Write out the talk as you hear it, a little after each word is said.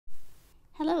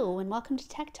Hello and welcome to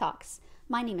Tech Talks.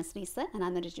 My name is Lisa and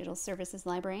I'm the Digital Services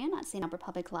Librarian at St. Albert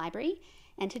Public Library,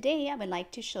 and today I would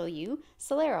like to show you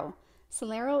Solaro.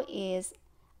 Solaro is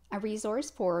a resource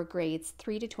for grades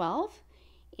 3 to 12.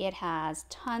 It has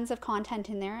tons of content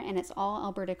in there and it's all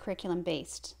Alberta curriculum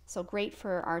based, so great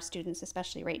for our students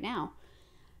especially right now.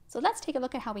 So let's take a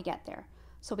look at how we get there.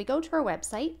 So we go to our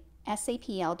website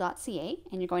sapl.ca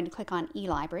and you're going to click on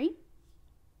eLibrary,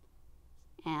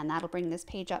 and that'll bring this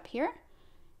page up here.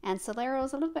 And Solaro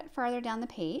is a little bit farther down the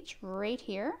page, right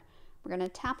here. We're going to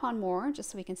tap on more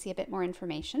just so we can see a bit more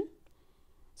information.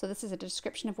 So this is a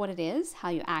description of what it is, how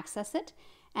you access it,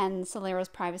 and Solaro's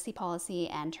privacy policy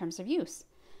and terms of use.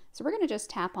 So we're going to just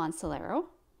tap on Solaro,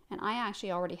 and I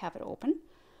actually already have it open.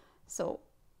 So,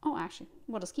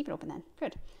 we'll just keep it open then.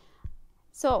 Good.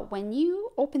 So when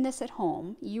you open this at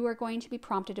home, you are going to be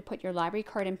prompted to put your library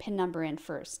card and PIN number in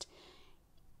first.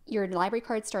 Your library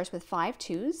card starts with 5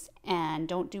 2s, and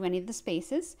don't do any of the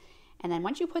spaces. And then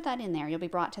once you put that in there, you'll be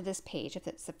brought to this page if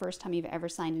it's the first time you've ever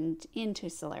signed into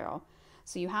Solaro.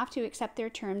 So you have to accept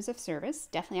their terms of service.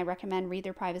 Definitely I recommend read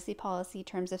their privacy policy,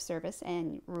 terms of service,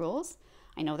 and rules.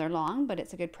 I know they're long, but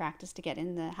it's a good practice to get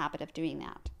in the habit of doing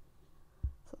that.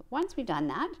 So once we've done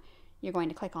that, you're going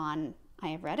to click on I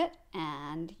have read it,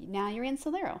 and now you're in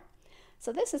Solaro.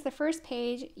 So this is the first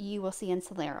page you will see in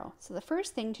Solaro. So the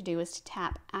first thing to do is to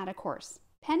tap Add a Course.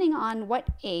 Depending on what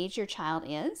age your child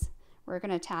is, we're going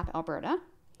to tap Alberta,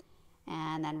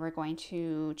 and then we're going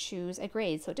to choose a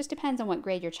grade. So it just depends on what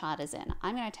grade your child is in.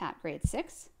 I'm going to tap grade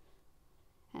 6,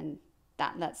 and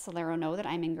that lets Solaro know that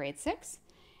I'm in grade 6.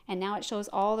 And now it shows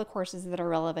all the courses that are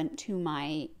relevant to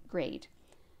my grade.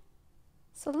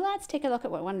 So let's take a look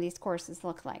at what one of these courses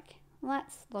look like.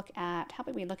 Let's look at, how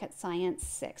about we look at Science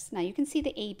 6. Now you can see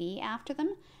the AB after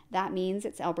them. That means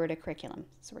it's Alberta curriculum.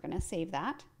 So we're going to save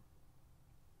that.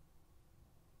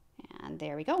 And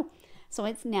there we go. So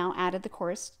it's now added the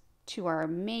course to our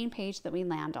main page that we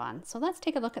land on. So let's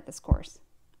take a look at this course.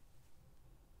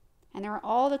 And there are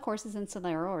all the courses in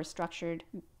Solaro are structured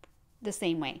the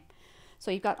same way.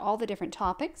 So you've got all the different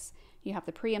topics. You have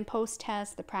the pre and post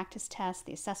test, the practice test,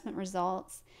 the assessment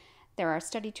results. There are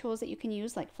study tools that you can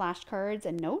use like flashcards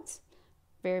and notes.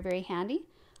 Very, very handy.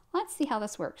 Let's see how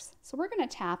this works. So we're going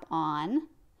to tap on,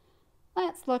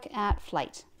 let's look at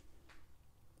flight.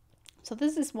 So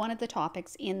this is one of the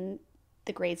topics in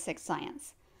the grade 6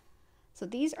 science. So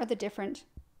these are the different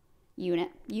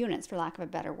units, for lack of a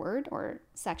better word, or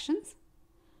sections.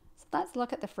 So let's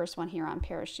look at the first one here on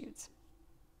parachutes.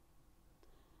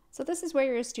 So this is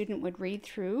where your student would read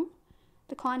through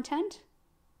the content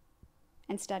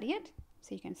and study it.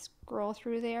 So you can scroll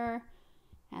through there,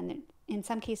 and in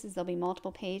some cases there'll be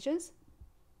multiple pages.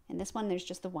 In this one there's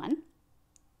just the one.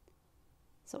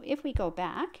 So if we go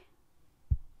back,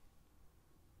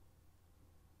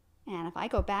 and if I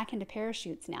go back into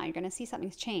parachutes now, you're going to see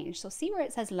something's changed. So see where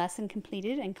it says lesson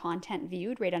completed and content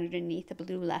viewed right underneath the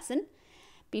blue lesson?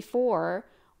 Before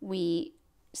we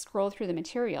scroll through the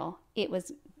material, it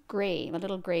was gray, a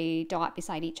little gray dot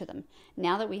beside each of them.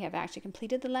 Now that we have actually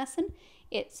completed the lesson,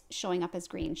 it's showing up as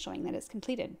green, showing that it's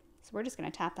completed. So we're just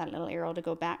going to tap that little arrow to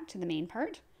go back to the main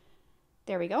part.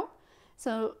 There we go.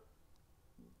 So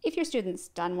if your student's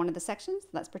done one of the sections,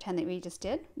 let's pretend that we just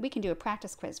did, we can do a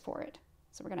practice quiz for it.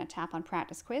 So we're going to tap on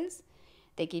practice quiz.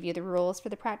 They give you the rules for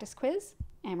the practice quiz,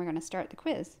 and we're going to start the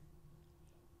quiz.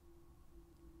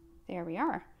 There we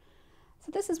are.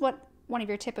 So this is what one of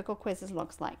your typical quizzes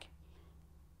looks like.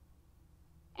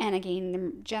 And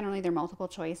again, generally they're multiple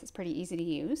choice. It's pretty easy to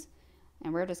use.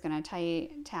 And we're just going to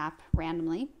tap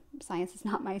randomly. Science is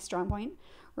not my strong point.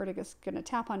 We're just going to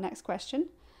tap on next question.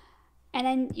 And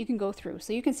then you can go through.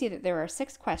 So you can see that there are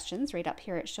 6 questions. Right up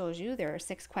here it shows you there are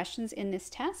 6 questions in this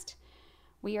test.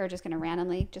 We are just going to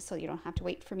randomly, just so you don't have to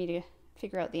wait for me to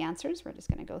figure out the answers, we're just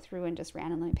going to go through and just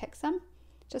randomly pick some,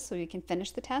 just so you can finish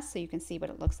the test so you can see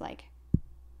what it looks like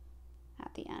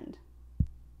at the end.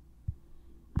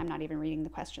 I'm not even reading the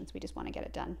questions, we just want to get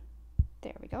it done.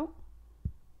 There we go.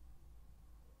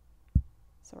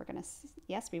 So we're going to,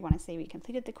 yes, we want to say we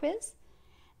completed the quiz,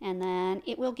 and then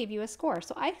it will give you a score.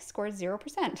 So I scored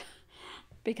 0%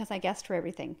 because I guessed for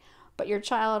everything. But your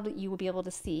child, you will be able to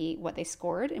see what they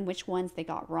scored and which ones they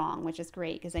got wrong, which is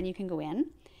great because then you can go in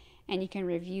and you can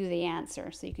review the answer.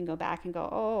 So you can go back and go,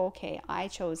 oh, okay, I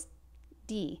chose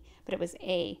D, but it was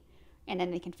A. And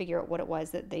then they can figure out what it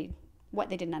was that what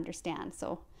they didn't understand.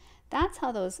 So that's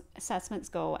how those assessments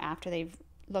go after they've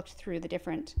looked through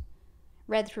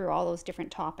read through all those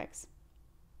different topics.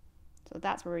 So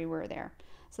that's where we were there.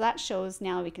 So that shows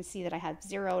now we can see that I had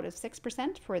 0 out of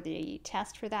 6% for the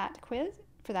test for that quiz,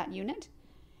 for that unit.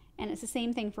 And it's the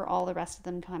same thing for all the rest of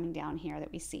them coming down here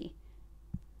that we see.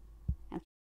 And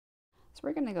so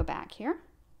we're going to go back here.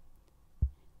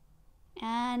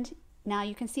 And now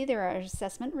you can see there are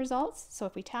assessment results. So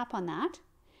if we tap on that,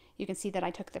 you can see that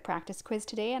I took the practice quiz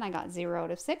today and I got 0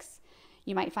 out of 6.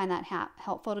 You might find that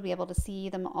helpful to be able to see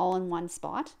them all in one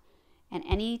spot. And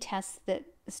any tests that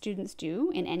the students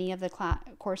do in any of the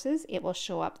courses, it will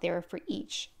show up there for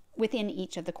within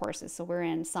each of the courses. So we're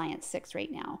in Science 6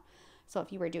 right now. So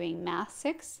if you were doing Math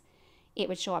 6, it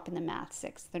would show up in the Math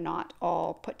 6. They're not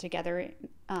all put together,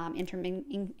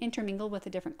 intermingled with the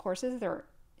different courses. They're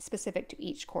specific to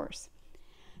each course.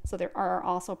 So there are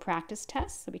also practice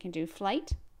tests. So we can do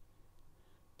flight.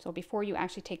 So before you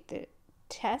actually take the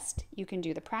test, you can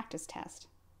do the practice test.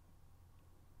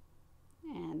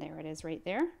 And there it is right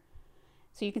there.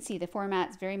 So you can see the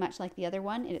format's very much like the other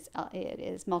one. It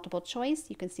is multiple choice.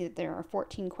 You can see that there are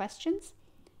 14 questions.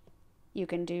 You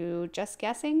can do just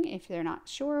guessing if they're not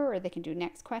sure, or they can do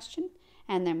next question.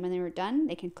 And then when they're done,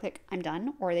 they can click I'm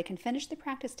done, or they can finish the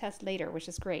practice test later, which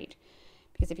is great.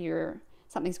 Because if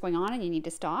something's going on and you need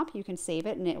to stop, you can save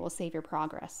it and it will save your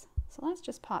progress. So let's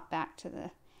just pop back to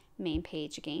the main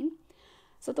page again.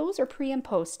 So those are pre and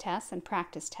post tests and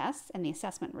practice tests and the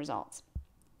assessment results.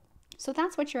 So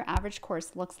that's what your average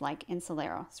course looks like in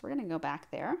Solaro. So we're going to go back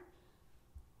there.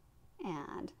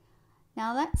 And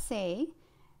now let's say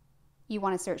you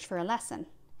want to search for a lesson,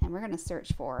 and we're going to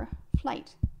search for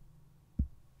flight.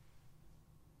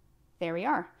 There we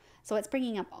are. So it's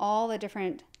bringing up all the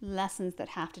different lessons that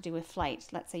have to do with flight.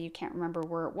 Let's say you can't remember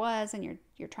where it was and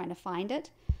you're trying to find it.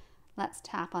 Let's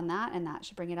tap on that and that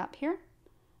should bring it up here.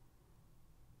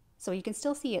 So you can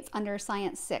still see it's under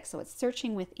Science 6, so it's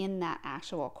searching within that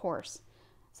actual course.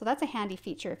 So that's a handy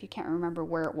feature if you can't remember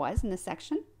where it was in this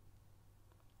section.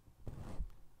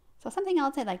 So something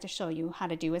else I'd like to show you how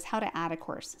to do is how to add a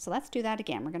course. So let's do that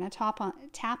again. We're going to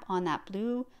tap on that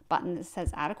blue button that says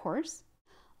Add a Course.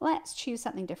 Let's choose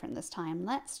something different this time.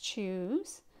 Let's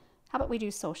choose, how about we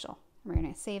do social? We're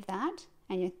going to save that,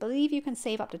 and I believe you can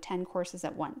save up to 10 courses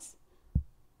at once.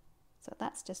 So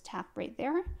let's just tap right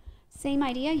there. Same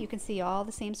idea, you can see all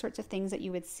the same sorts of things that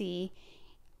you would see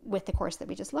with the course that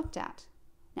we just looked at.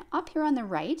 Now up here on the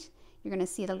right, you're going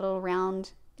to see the little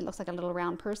round, it looks like a little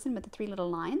round person with the 3 little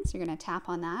lines. You're going to tap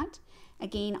on that.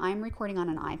 Again, I'm recording on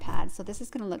an iPad, so this is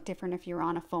going to look different if you're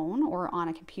on a phone or on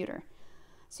a computer.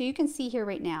 So you can see here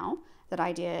right now that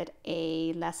I did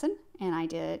a lesson and I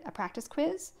did a practice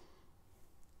quiz,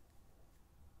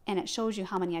 and it shows you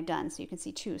how many I've done. So you can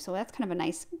see 2. So that's kind of a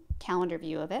nice calendar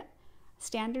view of it.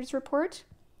 Standards report.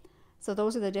 So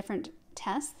those are the different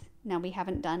tests. Now we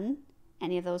haven't done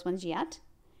any of those ones yet.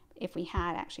 If we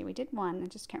had, actually we did one, I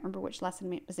just can't remember which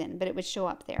lesson it was in, but it would show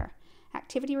up there.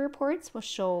 Activity reports will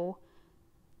show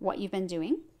what you've been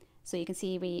doing. So you can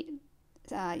see we've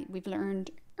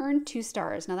earned 2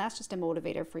 stars. Now that's just a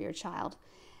motivator for your child.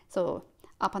 So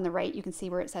up on the right, you can see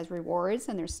where it says rewards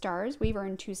and there's stars. We've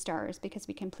earned 2 stars because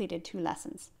we completed 2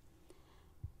 lessons.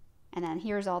 And then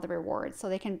here's all the rewards. So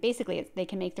they can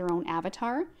make their own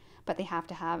avatar, but they have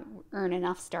to earn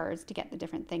enough stars to get the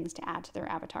different things to add to their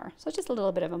avatar. So it's just a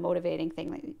little bit of a motivating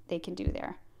thing that they can do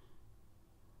there.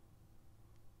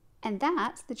 And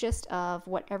that's the gist of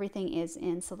what everything is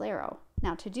in Solaro.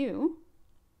 Now to do,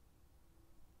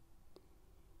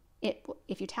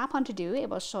 if you tap on to do, it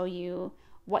will show you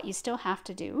what you still have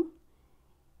to do.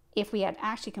 If we had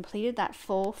actually completed that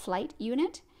full flight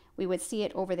unit, we would see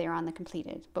it over there on the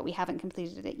completed, but we haven't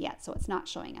completed it yet, so it's not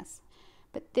showing us.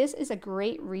 But this is a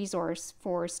great resource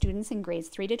for students in grades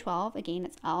 3 to 12. Again,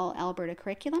 it's all Alberta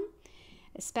curriculum,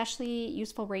 especially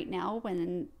useful right now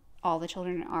when all the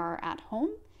children are at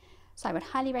home. So I would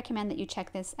highly recommend that you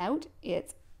check this out.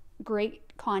 It's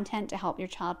great content to help your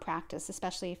child practice,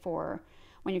 especially for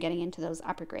when you're getting into those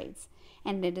upper grades.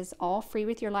 And it is all free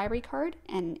with your library card,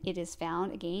 and it is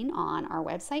found again on our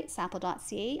website,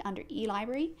 sapl.ca, under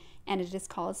eLibrary, and it is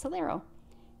called Solaro.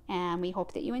 And we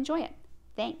hope that you enjoy it.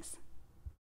 Thanks.